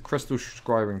effects. The crystal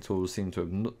scribing tools seem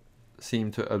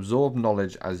to absorb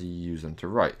knowledge as you use them to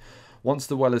write. Once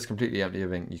the well is completely empty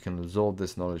of ink, you can absorb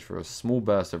this knowledge for a small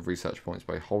burst of research points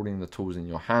by holding the tools in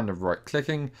your hand and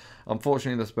right-clicking.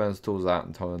 Unfortunately, this burns the tools out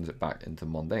and turns it back into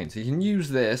mundane. So you can use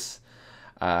this.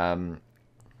 You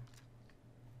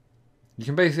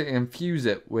can basically infuse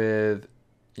it with...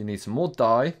 You need some more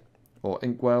dye or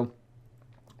inkwell.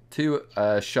 2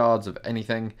 shards of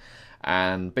anything,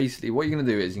 and basically what you're going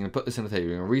to do is you're going to put this in the table,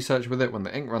 you're going to research with it. When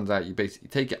the ink runs out, you basically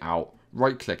take it out,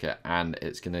 right click it, and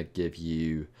it's going to give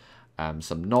you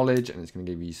some knowledge, and it's going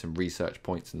to give you some research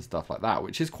points and stuff like that,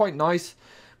 which is quite nice.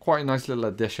 Quite a nice little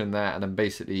addition there. And then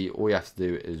basically all you have to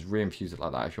do is reinfuse it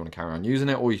like that if you want to carry on using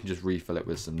it, or you can just refill it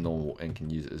with some normal ink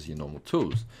and use it as your normal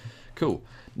tools. Cool.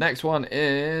 Next one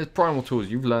is primal tools.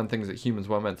 You've learned things that humans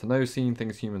weren't meant to know, seen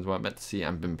things humans weren't meant to see,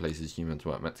 and been places humans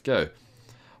weren't meant to go.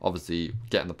 Obviously,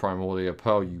 getting the primordial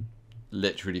pearl, you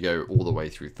literally go all the way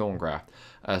through Thaumcraft.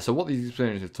 So what these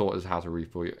experiences have taught is how to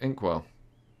refill your inkwell.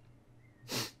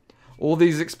 All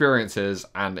these experiences,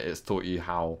 and it's taught you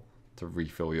how to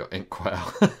refill your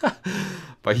inkwell.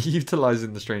 By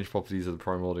utilizing the strange properties of the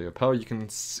primordial pearl, you can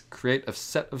create a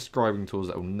set of scribing tools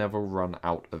that will never run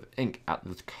out of ink. At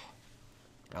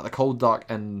the cold dark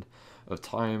end of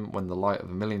time, when the light of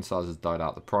a million stars has died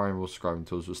out, the primal scribing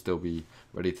tools will still be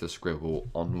ready to scribble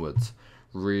onwards.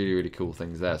 Really, really cool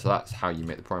things there. So that's how you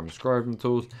make the primal scribing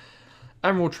tools.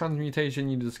 Emerald transmutation,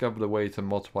 you discovered a way to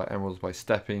multiply emeralds by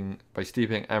steeping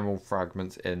emerald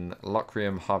fragments in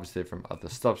lucrium harvested from other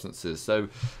substances. So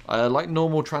like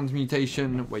normal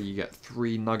transmutation, where you get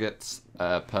 3 nuggets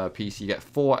per piece, you get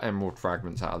 4 emerald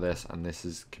fragments out of this, and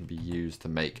this can be used to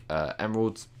make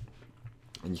emeralds.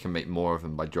 And you can make more of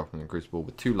them by dropping in a crucible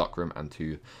with 2 lucrium and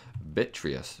 2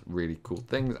 vitreous. Really cool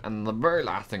things. And the very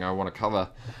last thing I want to cover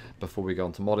before we go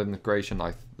on to mod integration,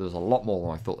 there's a lot more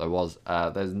than I thought there was.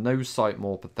 There's no sight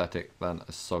more pathetic than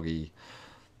a soggy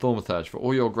thaumaturge. For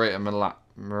all your great and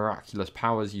miraculous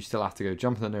powers, you still have to go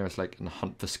jump in the nearest lake and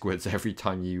hunt for squids every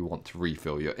time you want to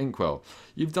refill your inkwell.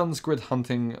 You've done squid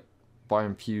hunting by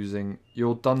infusing.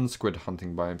 You're done squid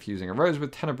hunting by infusing a rose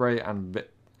with tenebrae and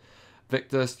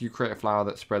Victus. You create a flower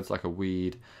that spreads like a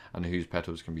weed and whose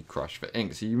petals can be crushed for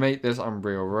ink. So you make this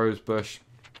umbreal rose bush,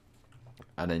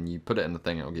 and then you put it in the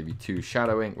thing. It will give you 2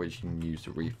 shadow ink, which you can use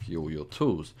to refuel your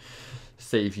tools.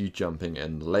 Save you jumping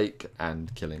in the lake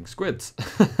and killing squids.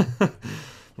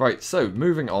 Right, so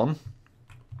moving on.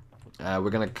 We're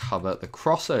going to cover the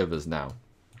crossovers now.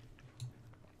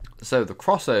 So the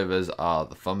crossovers are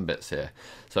the fun bits here.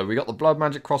 So we got the blood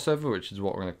magic crossover, which is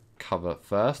what we're going to cover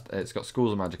first. It's got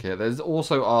Schools of Magic here. There's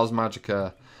also Ars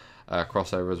Magica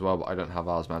crossover as well, but I don't have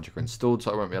Ars Magica installed,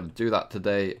 so I won't be able to do that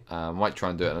today. Might try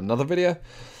and do it in another video.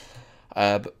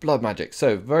 But blood magic.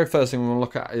 So very first thing we want to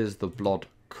look at is the blood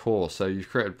core. So you've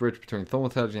created a bridge between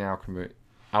thaumaturgy and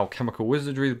alchemical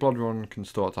wizardry. The blood one can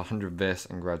store up to 100 vis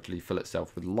and gradually fill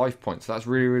itself with life points. So that's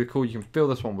really, really cool. You can fill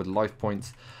this one with life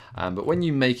points, but when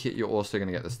you make it, you're also going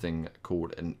to get this thing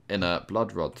called an inner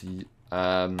blood rod.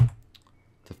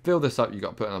 To fill this up, you got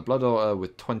to put in a blood altar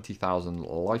with 20,000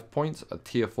 life points. A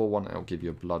tier 4 one, it'll give you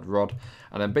a blood rod.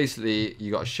 And then basically,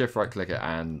 you got to shift right click it,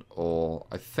 or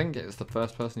I think it's the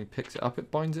first person who picks it up,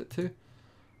 it binds it to.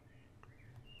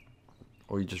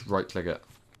 Or you just right click it.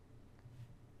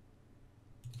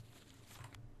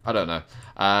 I don't know.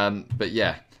 But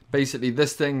yeah, basically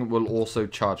this thing will also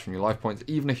charge from your life points.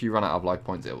 Even if you run out of life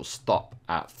points, it will stop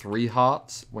at 3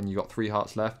 hearts when you got 3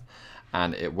 hearts left,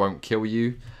 and it won't kill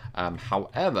you.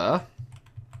 However,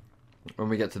 when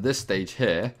we get to this stage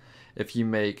here, if you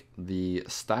make the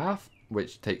staff,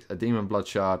 which takes a demon blood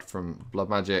shard from blood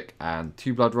magic and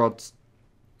 2 blood rods,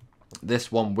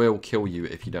 this one will kill you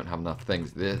if you don't have enough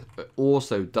things. This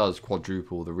also does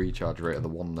quadruple the recharge rate of the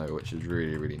one though, which is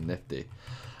really, really nifty.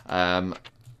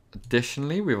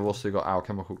 Additionally, we've also got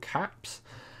alchemical caps.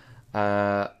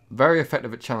 Very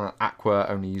effective at channeling aqua,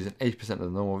 only using 80% of the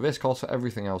normal vis cost. For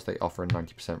everything else, they offer a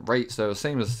 90% rate. So the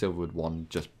same as the Silverwood one,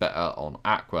 just better on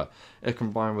aqua. If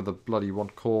combined with a bloody one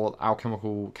core,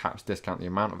 alchemical caps discount the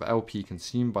amount of LP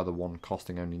consumed by the one,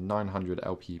 costing only 900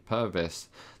 LP per vis.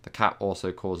 The cap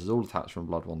also causes all attacks from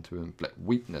blood one to inflict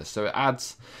weakness. So it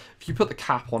adds, if you put the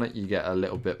cap on it, you get a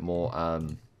little bit more.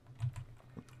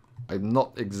 I'm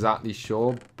not exactly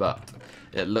sure, but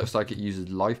it looks like it uses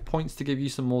life points to give you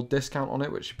some more discount on it,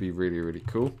 which should be really, really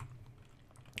cool.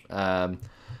 But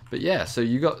yeah, so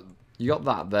you got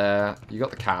that there, you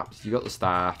got the caps, you got the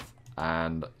staff,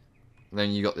 and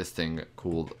then you got this thing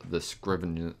called the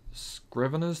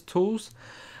Scrivener's Tools.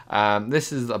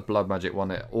 This is a blood magic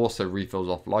one. It also refills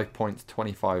off life points,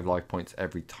 25 life points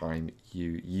every time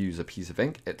you use a piece of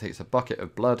ink. It takes a bucket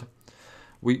of blood,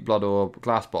 weak blood orb,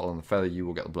 glass bottle, and the feather. You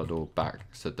will get the blood orb back,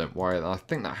 so don't worry. I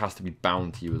think that has to be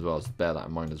bound to you as well, so bear that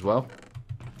in mind as well.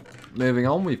 Moving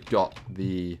on, we've got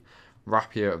the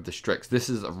Rapier of the Strix. This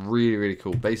is a really, really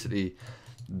cool. Basically,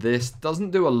 this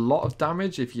doesn't do a lot of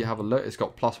damage. If you have a look, it's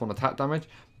got +1 attack damage,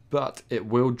 but it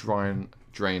will drain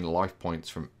life points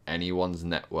from anyone's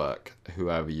network,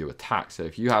 whoever you attack. So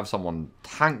if you have someone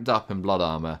tanked up in blood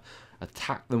armor,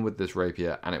 attack them with this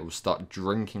rapier and it will start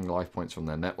drinking life points from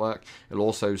their network. It'll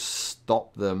also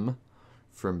stop them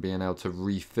from being able to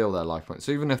refill their life points.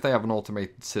 So even if they have an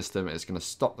automated system, it's going to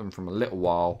stop them from a little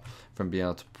while from being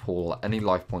able to pull any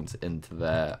life points into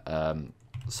their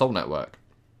soul network,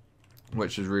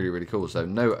 which is really, really cool. So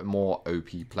no more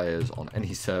OP players on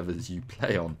any servers you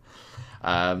play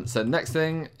on. So next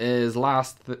thing is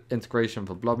last integration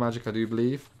for blood magic, I do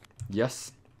believe.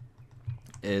 Yes,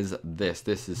 is this.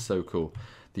 This is so cool.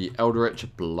 The Eldritch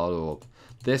Blood Orb.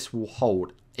 This will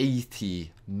hold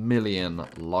 80 million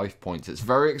life points. It's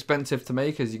very expensive to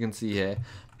make, as you can see here,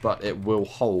 but it will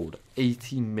hold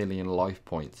 80 million life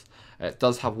points. It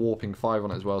does have warping 5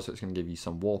 on it as well, so it's going to give you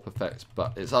some warp effects,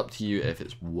 but it's up to you if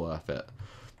it's worth it.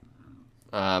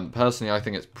 Personally, I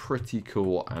think it's pretty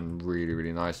cool and really,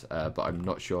 really nice, but I'm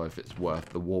not sure if it's worth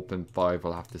the warping 5.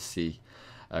 We'll have to see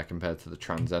compared to the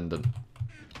Transcendent.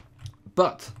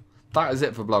 But that is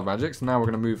it for Blood Magic. So now we're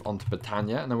going to move on to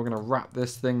Britannia, and then we're going to wrap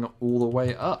this thing all the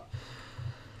way up.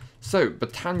 So,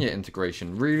 Britannia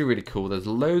integration, really, really cool. There's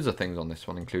loads of things on this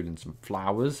one, including some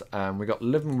flowers. We got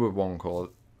Living Wood 1 core.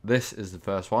 This is the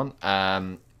first one.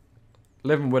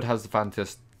 Living Wood has the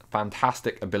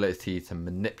fantastic ability to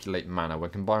manipulate mana.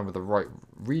 When combined with the right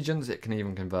regions, it can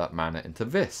even convert mana into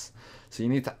this. So you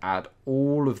need to add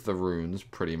all of the runes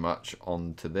pretty much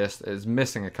onto this. It's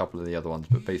missing a couple of the other ones,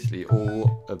 but basically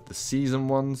all of the season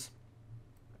ones.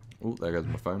 Oh, there goes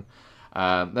my phone.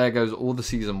 There goes all the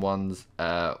season ones,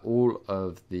 all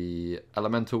of the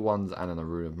elemental ones, and then a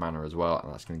rune of mana as well.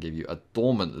 And that's going to give you a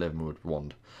dormant Living Wood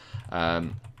wand. So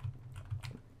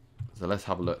let's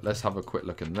have a look. Let's have a quick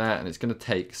look in there, and it's going to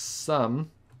take some.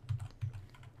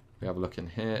 We have a look in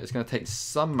here. It's going to take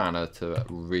some mana to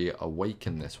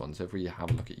reawaken this one. So if we have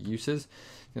a look at uses,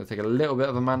 it's going to take a little bit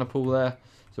of a mana pool there.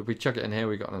 So if we chuck it in here,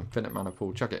 we've got an infinite mana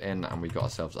pool. Chuck it in, and we've got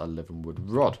ourselves a Living Wood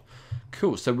rod.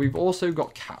 Cool. So we've also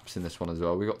got caps in this one as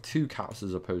well. We've got 2 caps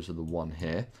as opposed to the one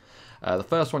here. The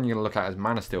first one you're going to look at is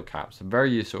Mana Steal caps.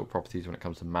 Very useful properties when it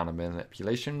comes to mana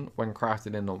manipulation. When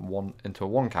crafted into a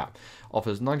 1 cap,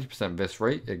 offers 90% vis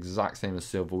rate, exact same as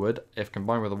Silverwood. If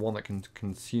combined with a one that can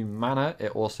consume mana,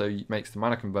 it also makes the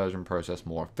mana conversion process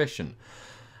more efficient.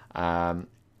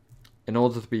 In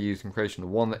order to be used in creation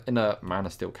of one, the inner Mana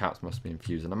Steal caps must be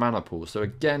infused in a mana pool. So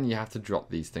again, you have to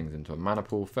drop these things into a mana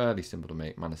pool. Fairly simple to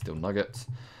make. Mana Steal nuggets.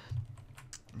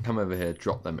 Come over here,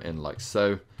 drop them in like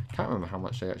so. Can't remember how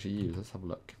much they actually use. Let's have a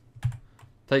look.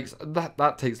 Takes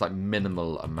that takes like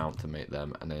minimal amount to make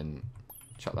them, and then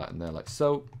chuck that in there like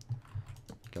so.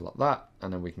 Go like that,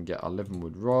 and then we can get our Living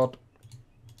Wood rod.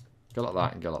 Go like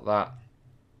that and go like that.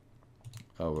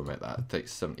 Oh, we'll make that. It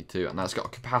takes 72, and that's got a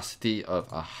capacity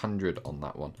of 100 on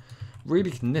that one.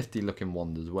 Really nifty looking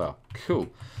wand as well. Cool.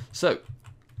 So,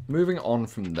 moving on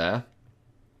from there,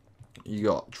 you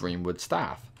got Dreamwood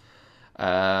Staff.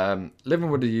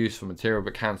 Living Wood is useful material,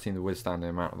 but can't seem to withstand the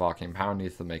amount of arcane power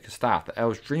needed to make a staff. The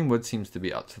Elves Dreamwood seems to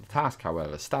be up to the task,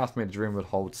 however. Staffs made of Dreamwood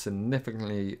hold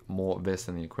significantly more vis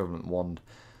than the equivalent wand,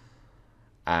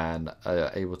 and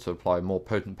are able to apply more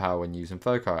potent power when using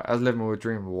Foci. As Living Wood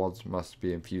Dreamwood wands must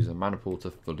be infused in mana pool to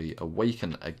fully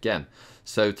awaken again.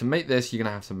 So to make this, you're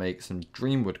going to have to make some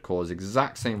Dreamwood cores,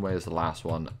 exact same way as the last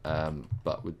one,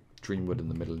 but with Dreamwood in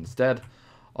the middle instead.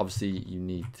 Obviously, you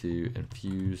need to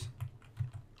infuse.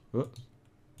 Oops.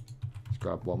 Let's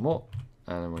grab one more,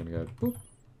 and then we're going to go boop,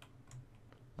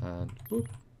 and boop.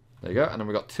 There you go, and then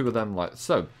we've got 2 of them like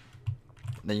so.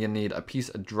 Then you need a piece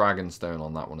of Dragonstone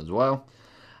on that one as well,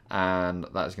 and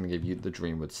that's going to give you the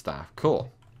Dreamwood Staff core.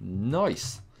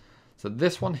 Nice. So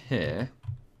this one here,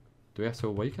 do we have to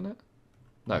awaken it?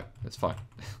 No, it's fine.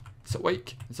 It's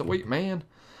awake. It's awake, man.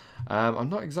 I'm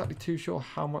not exactly too sure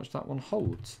how much that one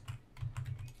holds.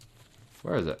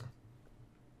 Where is it?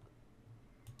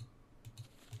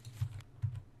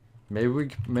 Maybe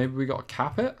we got to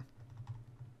cap it.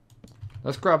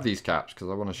 Let's grab these caps because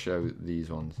I want to show these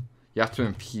ones. You have to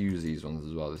infuse these ones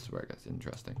as well. This is where it gets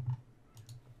interesting.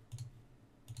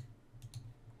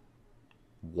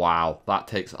 Wow, that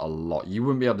takes a lot. You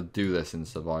wouldn't be able to do this in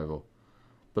survival.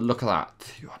 But look at that,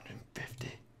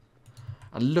 250.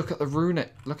 And look at the rune.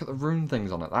 Look at the rune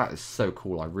things on it. That is so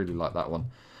cool. I really like that one.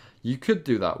 You could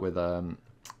do that with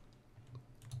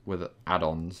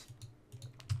add-ons.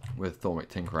 With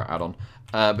Thaumcraft Add-On.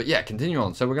 But yeah, continue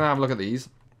on. So we're going to have a look at these.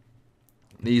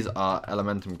 These are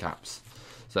Elementum caps.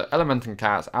 So Elementum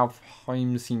caps,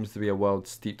 Alfheim seems to be a world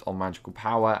steeped on magical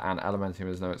power, and Elementum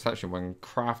is no exception. When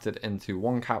crafted into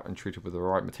 1 cap and treated with the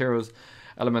right materials,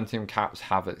 Elementum caps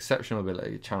have exceptional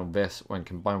ability to channel Vis. When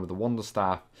combined with the Wonder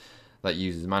Staff that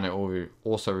uses mana, or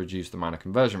also reduce the mana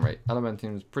conversion rate.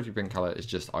 Elementum's pretty pink colour is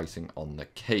just icing on the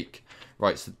cake.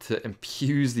 Right, so to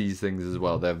infuse these things as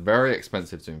well, they're very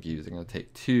expensive to infuse. They're going to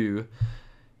take 2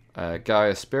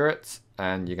 Gaia Spirits,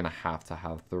 and you're going to have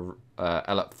the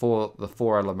the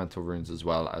 4 elemental runes as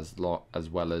well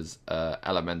as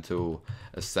elemental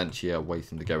essentia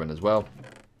waiting to go in as well.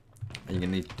 And you're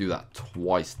going to need to do that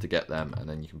twice to get them, and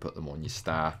then you can put them on your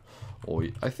staff, or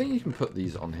I think you can put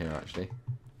these on here actually.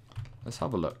 Let's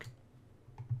have a look.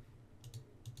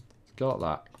 Let's go like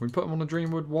that. Can we put them on a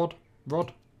Dreamwood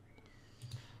rod?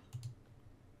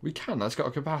 We can. That's got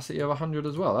a capacity of 100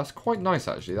 as well. That's quite nice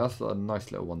actually. That's a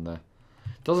nice little one there.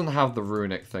 Doesn't have the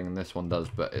runic thing, and this one does,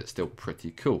 but it's still pretty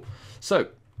cool. So,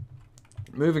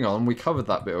 moving on, we covered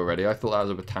that bit already. I thought that was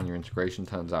a Britannia integration.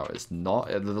 Turns out it's not.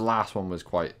 The last one was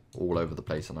quite all over the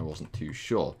place, and I wasn't too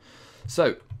sure.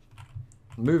 So,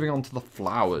 moving on to the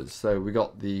flowers. So, we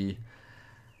got the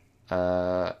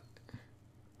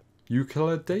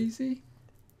Eucalypt Daisy.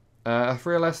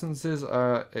 3 essences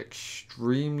are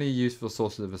extremely useful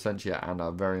sources of essentia and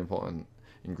are very important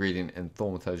ingredient in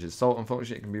Thaumaturge's salt.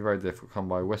 Unfortunately, it can be very difficult to come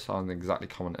by. Wisp aren't exactly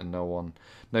common, and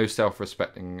no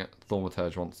self-respecting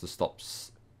Thaumaturge wants to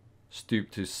stoop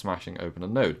to smashing open a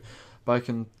node. By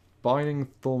combining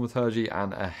Thaumaturgy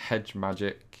and a hedge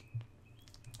magic,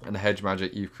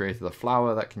 you've created a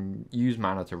flower that can use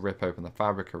mana to rip open the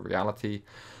fabric of reality.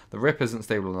 The rip isn't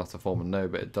stable enough to form a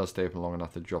node, but it does stay open long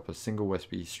enough to drop a single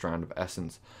wispy strand of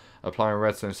essence. Applying a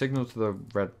redstone signal to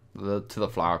the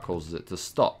flower causes it to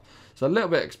stop. It's a little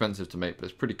bit expensive to make, but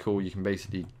it's pretty cool. You can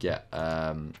basically get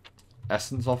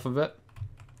essence off of it,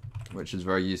 which is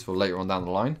very useful later on down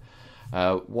the line.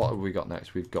 What have we got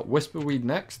next? We've got Whisperweed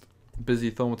next.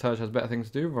 Busy Thaumaturge has better things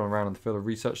to do. Run around in the field of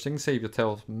research things. Save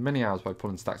yourself many hours by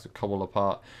pulling stacks of cobble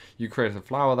apart. You create a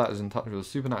flower that is in touch with the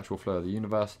supernatural flow of the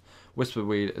universe.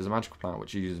 Whisperweed is a magical plant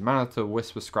which uses mana to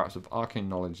whisper scraps of arcane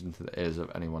knowledge into the ears of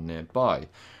anyone nearby.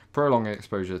 Prolonged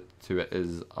exposure to it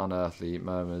is unearthly.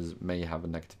 Murmurs may have a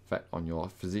negative effect on your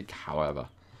physique, however.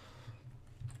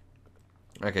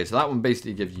 Okay, so that one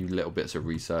basically gives you little bits of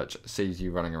research. Saves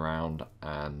you running around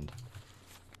and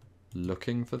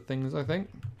looking for things, I think.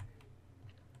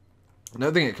 I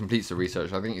don't think it completes the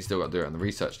research. I think you still got to do it on the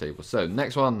research table. So,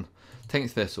 next one, Taint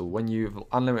Thistle. When you've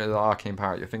unlimited arcane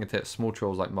power at your fingertips, small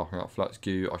trolls like mopping up flux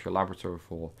goo off your laboratory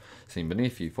for seen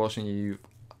beneath you. Fortunately,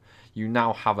 you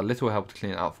now have a little help to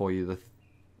clean it out for you. The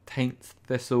Taint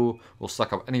Thistle will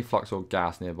suck up any flux or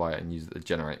gas nearby and use it to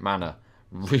generate mana.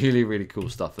 Really, really cool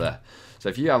stuff there. So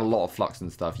if you have a lot of flux and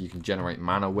stuff, you can generate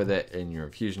mana with it in your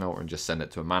infusion altar and just send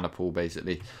it to a mana pool,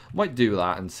 basically. Might do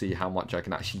that and see how much I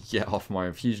can actually get off my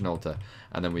infusion altar.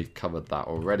 And then we've covered that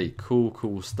already. Cool,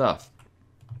 cool stuff.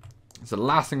 So the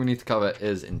last thing we need to cover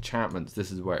is enchantments. This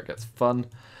is where it gets fun.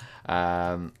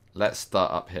 Let's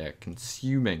start up here.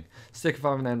 Consuming. Stick a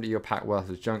 5 and empty your pack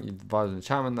worthless junk. You devise an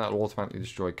enchantment that will automatically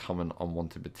destroy common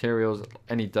unwanted materials.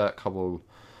 Any dirt, cobble,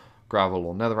 gravel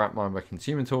or netherrack mine by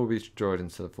consuming tool will be destroyed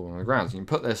instead of falling on the ground. So you can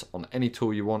put this on any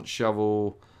tool you want.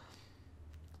 Shovel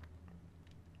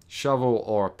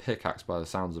or a pickaxe by the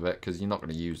sounds of it, because you're not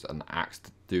going to use an axe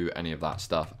to do any of that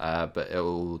stuff, but it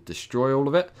will destroy all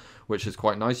of it, which is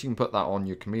quite nice. You can put that on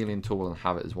your chameleon tool and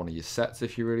have it as one of your sets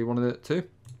if you really wanted it to,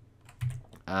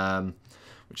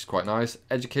 which is quite nice.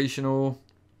 Educational.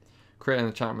 Create an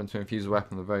enchantment to infuse a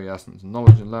weapon with the very essence of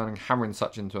knowledge and learning. Hammering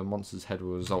such into a monster's head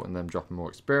will result in them dropping more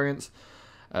experience,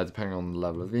 depending on the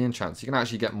level of the enchant. So you can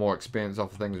actually get more experience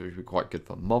off of things, which would be quite good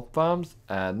for mob farms.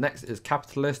 Next is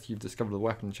Capitalist. You've discovered a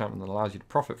weapon enchantment that allows you to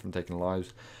profit from taking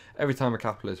lives. Every time a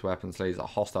Capitalist weapon slays a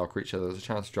hostile creature, there's a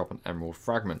chance to drop an emerald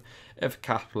fragment. If a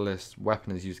Capitalist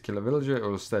weapon is used to kill a villager, it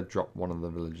will instead drop one of the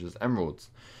villager's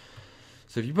emeralds.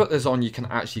 So if you put this on, you can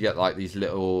actually get like these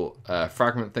little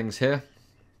fragment things here.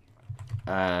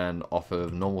 And off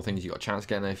of normal things, you got a chance of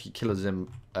getting it. If you kill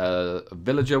a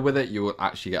villager with it, you will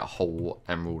actually get a whole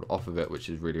emerald off of it, which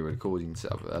is really, really cool. You can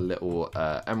set up a little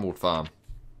emerald farm,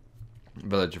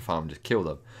 villager farm, just kill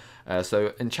them.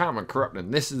 So enchantment corrupting.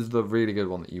 This is the really good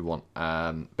one that you want.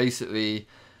 Basically,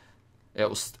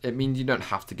 it means you don't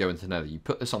have to go into nether. You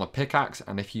put this on a pickaxe,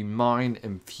 and if you mine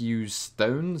infused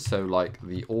stones, so like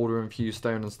the order infused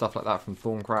stone and stuff like that from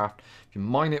Thaumcraft, if you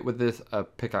mine it with this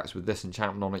pickaxe with this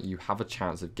enchantment on it, you have a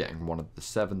chance of getting one of the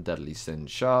 7 deadly sin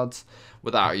shards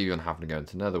without even having to go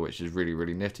into nether, which is really,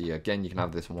 really nifty. Again, you can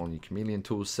have this one on your chameleon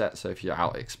tools set, so if you're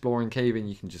out exploring caving,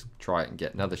 you can just try it and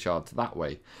get nether shards that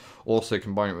way. Also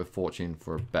combine it with fortune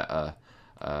for a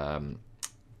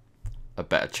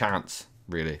better chance,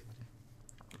 really.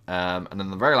 And then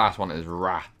the very last one is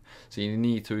Wrath. So you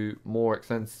need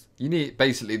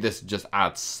basically this just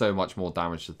adds so much more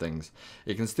damage to things.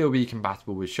 It can still be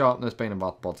compatible with Sharpness, Bane and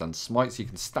Wrath Bots and Smite, so you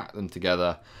can stack them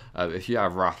together. If you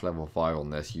have Wrath level 5 on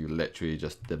this, you literally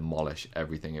just demolish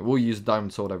everything. It will use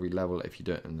Diamond Sword every level if you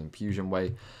do it in an infusion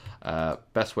way.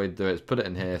 Best way to do it is put it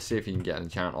in here, see if you can get an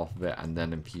enchant off of it, and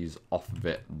then infuse off of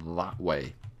it that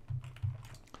way.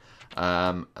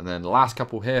 And then the last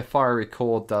couple here, fiery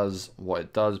core does what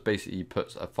it does. Basically, you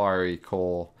put a fiery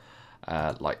core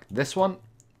like this one.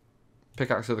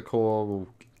 Pickaxe of the core will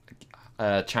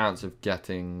chance of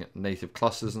getting native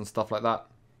clusters and stuff like that.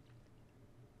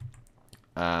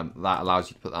 That allows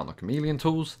you to put that on the chameleon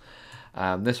tools.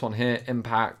 This one here,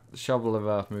 impact, shovel of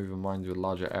earth moving mines with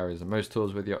larger areas than most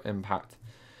tools. With your impact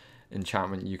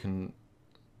enchantment, you can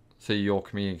your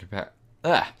chameleon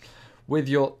with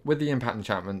the impact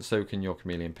enchantment, so can your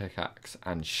chameleon pickaxe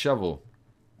and shovel.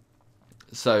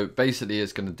 So basically,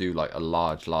 it's going to do like a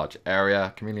large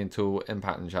area. Chameleon tool,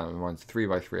 impact enchantment mines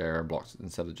 3x3 area blocks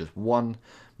instead of just one,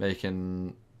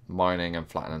 making mining and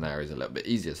flattening areas a little bit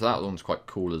easier. So that one's quite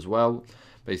cool as well.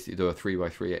 Basically, do a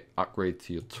 3x3 upgrade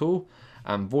to your tool.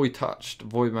 And void touched,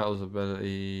 void metals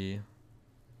ability.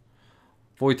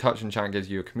 Void touch enchant gives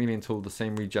you a chameleon tool, the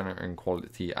same regenerating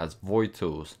quality as void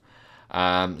tools.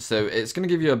 So it's going to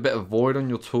give you a bit of void on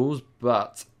your tools,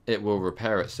 but it will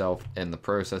repair itself in the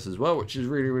process as well, which is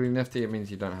really nifty. It means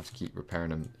you don't have to keep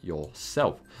repairing them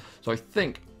yourself. So I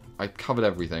think I've covered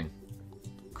everything.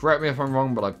 Correct me if I'm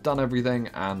wrong, but I've done everything.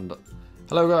 And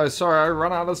hello guys, sorry I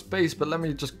ran out of space, but let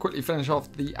me just quickly finish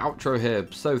off the outro here.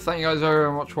 So thank you guys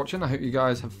very much for watching. I hope you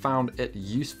guys have found it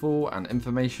useful and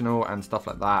informational and stuff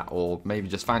like that, or maybe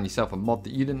just found yourself a mod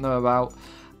that you didn't know about,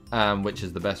 which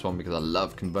is the best one because I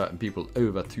love converting people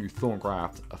over to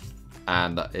Thaumcraft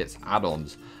and its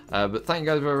add-ons. But thank you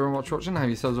guys very much for watching. Have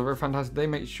yourselves a very fantastic day.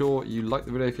 Make sure you like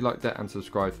the video if you liked it, and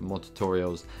subscribe for more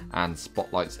tutorials and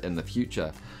spotlights in the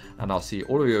future. And I'll see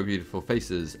all of your beautiful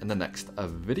faces in the next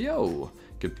video.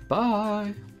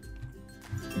 Goodbye.